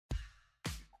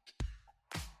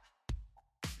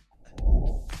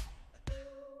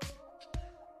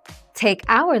Take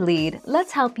our lead,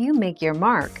 let's help you make your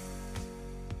mark.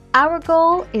 Our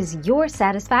goal is your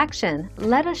satisfaction.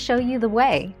 Let us show you the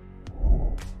way.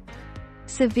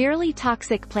 Severely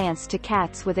toxic plants to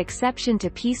cats with exception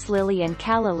to peace lily and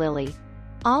calla lily.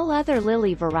 All other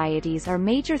lily varieties are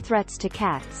major threats to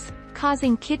cats,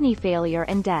 causing kidney failure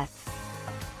and death.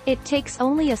 It takes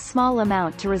only a small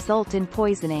amount to result in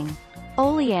poisoning.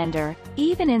 Oleander,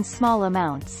 even in small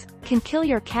amounts, can kill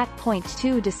your cat.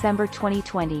 2 December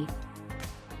 2020.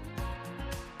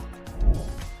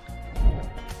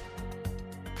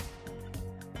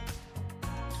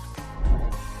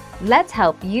 Let's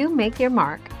help you make your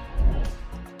mark.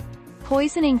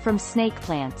 Poisoning from snake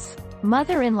plants,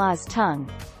 mother-in-law's tongue,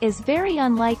 is very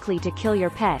unlikely to kill your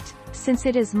pet, since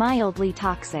it is mildly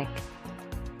toxic.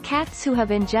 Cats who have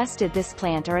ingested this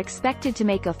plant are expected to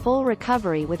make a full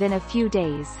recovery within a few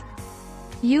days.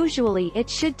 Usually it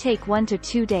should take 1 to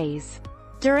 2 days.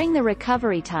 During the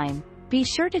recovery time, be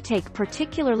sure to take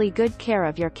particularly good care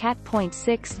of your cat.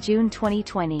 6 June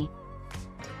 2020.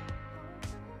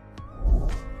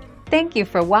 Thank you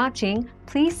for watching.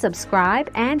 Please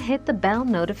subscribe and hit the bell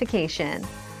notification.